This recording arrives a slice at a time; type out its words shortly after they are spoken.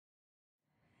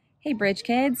Hey, Bridge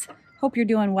Kids. Hope you're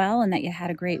doing well and that you had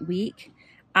a great week.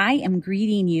 I am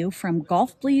greeting you from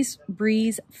Gulf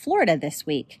Breeze, Florida this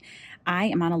week. I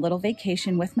am on a little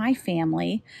vacation with my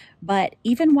family, but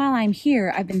even while I'm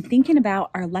here, I've been thinking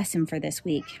about our lesson for this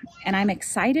week, and I'm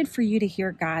excited for you to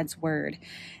hear God's word.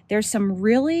 There's some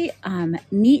really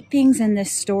neat things in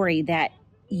this story that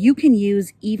you can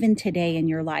use even today in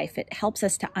your life. It helps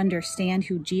us to understand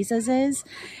who Jesus is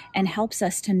and helps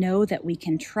us to know that we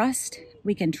can trust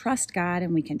God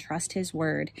and we can trust his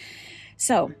word.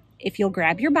 So if you'll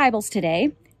grab your Bibles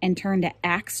today and turn to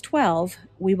Acts 12,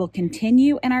 we will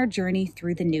continue in our journey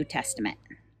through the New Testament.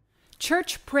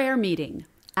 Church Prayer Meeting,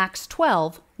 Acts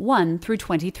 12, 1 through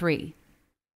 23.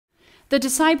 The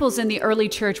disciples in the early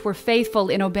church were faithful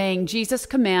in obeying Jesus'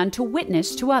 command to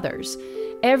witness to others.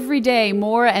 Every day,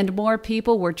 more and more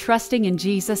people were trusting in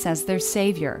Jesus as their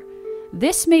Savior.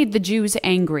 This made the Jews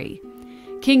angry.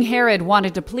 King Herod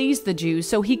wanted to please the Jews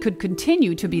so he could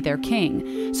continue to be their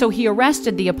king, so he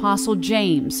arrested the apostle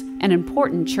James, an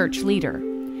important church leader.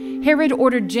 Herod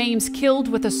ordered James killed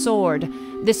with a sword.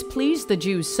 This pleased the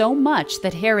Jews so much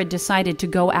that Herod decided to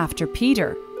go after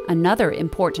Peter, another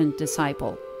important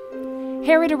disciple.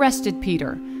 Herod arrested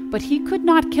Peter, but he could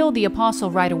not kill the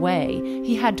apostle right away.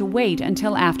 He had to wait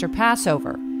until after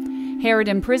Passover. Herod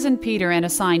imprisoned Peter and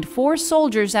assigned 4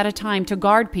 soldiers at a time to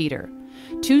guard Peter.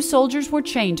 2 soldiers were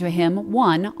chained to him,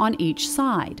 one on each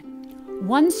side.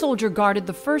 One soldier guarded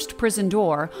the first prison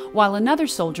door, while another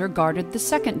soldier guarded the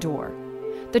second door.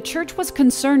 The church was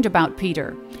concerned about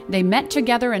Peter. They met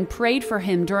together and prayed for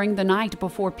him during the night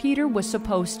before Peter was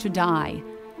supposed to die.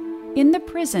 In the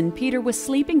prison, Peter was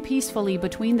sleeping peacefully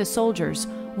between the soldiers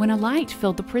when a light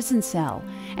filled the prison cell,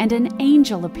 and an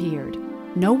angel appeared.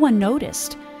 No one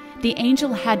noticed. The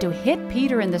angel had to hit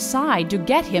Peter in the side to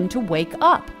get him to wake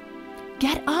up.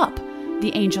 "Get up,"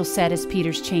 the angel said as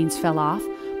Peter's chains fell off.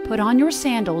 "Put on your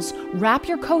sandals, wrap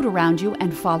your coat around you,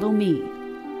 and follow me."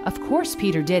 Of course,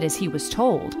 Peter did as he was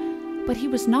told, but he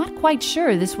was not quite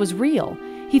sure this was real.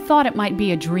 He thought it might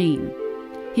be a dream.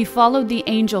 He followed the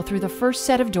angel through the first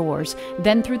set of doors,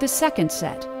 then through the second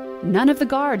set. None of the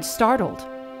guards startled.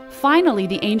 Finally,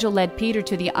 the angel led Peter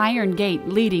to the iron gate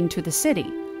leading to the city.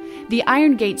 The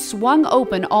iron gate swung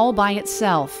open all by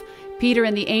itself. Peter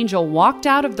and the angel walked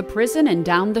out of the prison and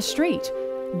down the street.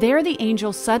 There the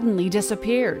angel suddenly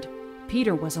disappeared.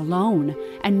 Peter was alone,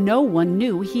 and no one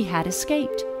knew he had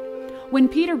escaped. When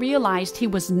Peter realized he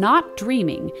was not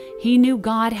dreaming, he knew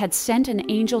God had sent an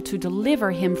angel to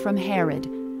deliver him from Herod.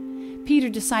 Peter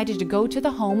decided to go to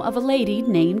the home of a lady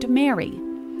named Mary.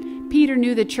 Peter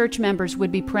knew the church members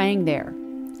would be praying there.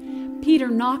 Peter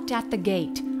knocked at the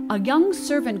gate. A young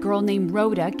servant girl named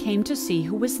Rhoda came to see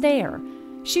who was there.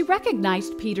 She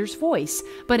recognized Peter's voice,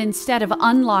 but instead of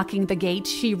unlocking the gate,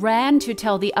 she ran to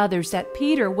tell the others that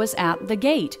Peter was at the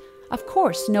gate. Of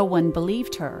course, no one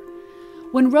believed her.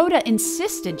 When Rhoda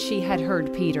insisted she had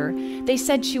heard Peter, they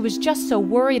said she was just so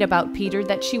worried about Peter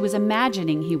that she was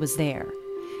imagining he was there.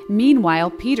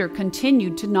 Meanwhile, Peter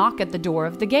continued to knock at the door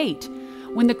of the gate.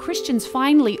 When the Christians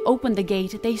finally opened the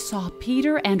gate, they saw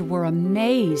Peter and were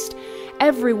amazed.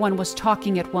 Everyone was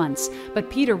talking at once, but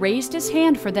Peter raised his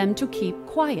hand for them to keep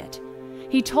quiet.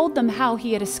 He told them how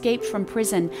he had escaped from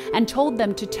prison and told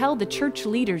them to tell the church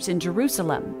leaders in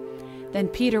Jerusalem. Then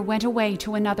Peter went away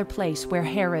to another place where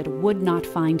Herod would not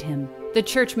find him. The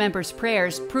church members'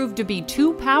 prayers proved to be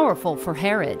too powerful for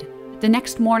Herod. The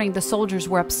next morning, the soldiers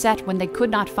were upset when they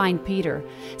could not find Peter.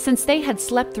 Since they had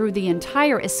slept through the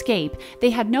entire escape,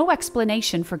 they had no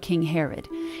explanation for King Herod.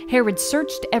 Herod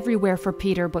searched everywhere for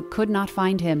Peter but could not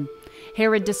find him.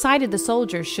 Herod decided the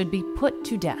soldiers should be put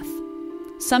to death.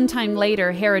 Sometime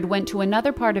later, Herod went to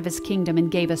another part of his kingdom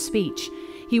and gave a speech.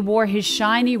 He wore his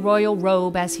shiny royal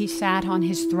robe as he sat on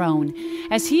his throne.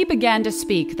 As he began to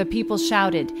speak, the people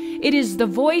shouted, "It is the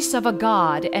voice of a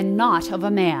god and not of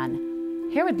a man."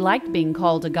 Herod liked being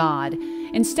called a god.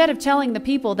 Instead of telling the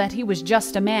people that he was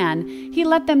just a man, he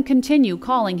let them continue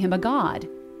calling him a god.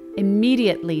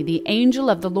 Immediately, the angel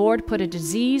of the Lord put a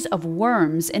disease of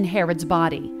worms in Herod's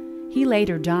body. He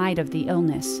later died of the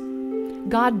illness.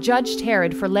 God judged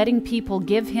Herod for letting people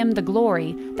give him the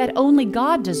glory that only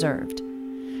God deserved.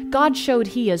 God showed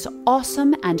he is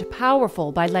awesome and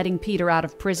powerful by letting Peter out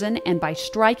of prison and by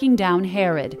striking down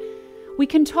Herod. We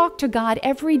can talk to God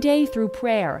every day through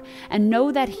prayer and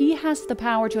know that he has the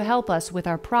power to help us with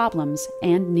our problems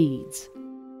and needs.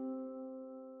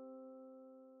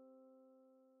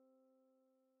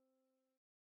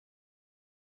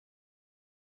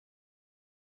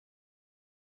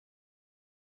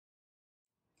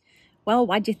 Well,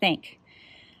 what'd you think?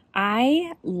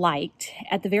 I liked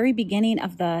at the very beginning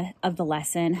of the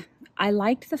lesson, I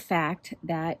liked the fact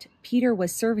that Peter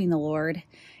was serving the Lord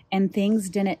and things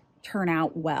didn't turn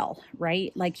out well,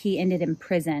 right? Like he ended in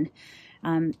prison.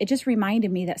 It just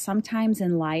reminded me that sometimes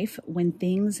in life, when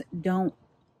things don't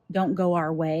go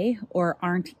our way or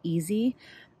aren't easy,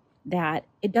 that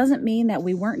it doesn't mean that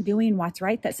we weren't doing what's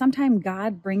right, that sometimes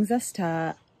God brings us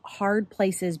to hard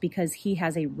places because he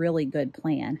has a really good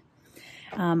plan.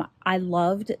 I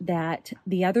loved that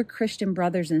the other Christian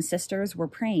brothers and sisters were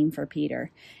praying for Peter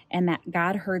and that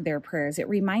God heard their prayers. It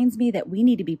reminds me that we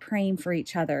need to be praying for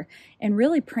each other and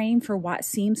really praying for what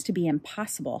seems to be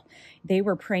impossible. They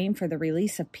were praying for the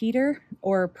release of Peter,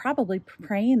 or probably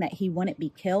praying that he wouldn't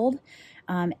be killed.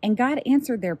 And God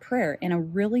answered their prayer in a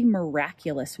really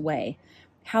miraculous way.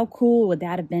 How cool would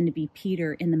that have been to be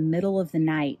Peter in the middle of the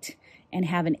night and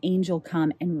have an angel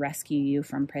come and rescue you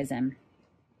from prison?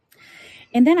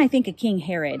 And then I think of King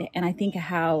Herod, and I think of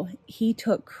how he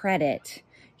took credit.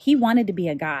 He wanted to be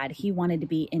a god. He wanted to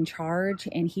be in charge,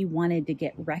 and he wanted to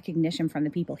get recognition from the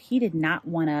people. He did not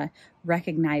want to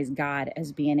recognize God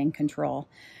as being in control.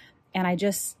 And I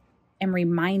just am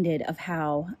reminded of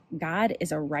how God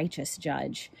is a righteous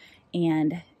judge.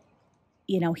 And,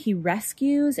 you know, he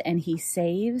rescues and he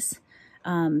saves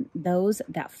those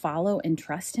that follow and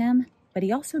trust him, but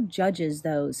he also judges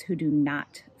those who do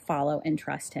not follow and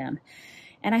trust him.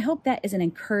 And I hope that is an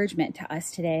encouragement to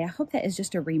us today. I hope that is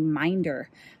just a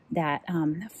reminder that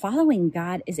following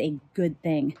God is a good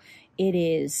thing. It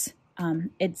is,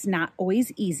 it's not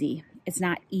always easy. It's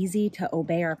not easy to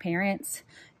obey our parents,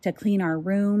 to clean our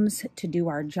rooms, to do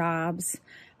our jobs,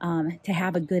 to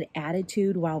have a good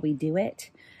attitude while we do it.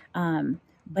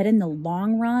 But in the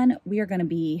long run, we are going to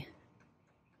be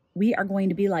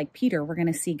like Peter. We're going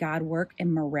to see God work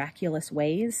in miraculous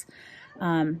ways.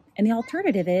 And the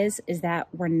alternative is that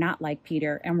we're not like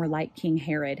Peter and we're like King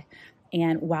Herod.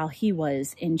 And while he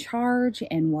was in charge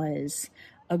and was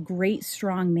a great,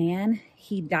 strong man,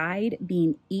 he died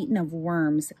being eaten of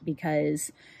worms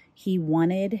because he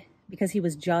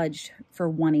was judged for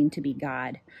wanting to be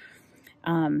God.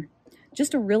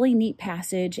 Just a really neat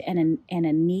passage and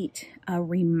a neat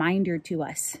reminder to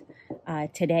us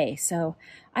today. So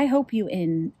I hope you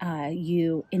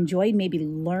enjoyed, maybe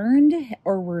learned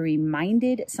or were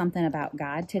reminded something about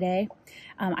God today.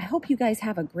 I hope you guys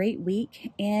have a great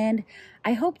week, and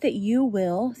I hope that you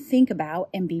will think about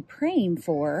and be praying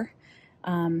for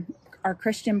our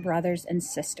Christian brothers and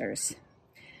sisters.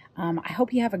 I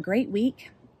hope you have a great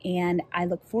week, and I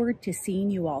look forward to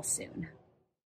seeing you all soon.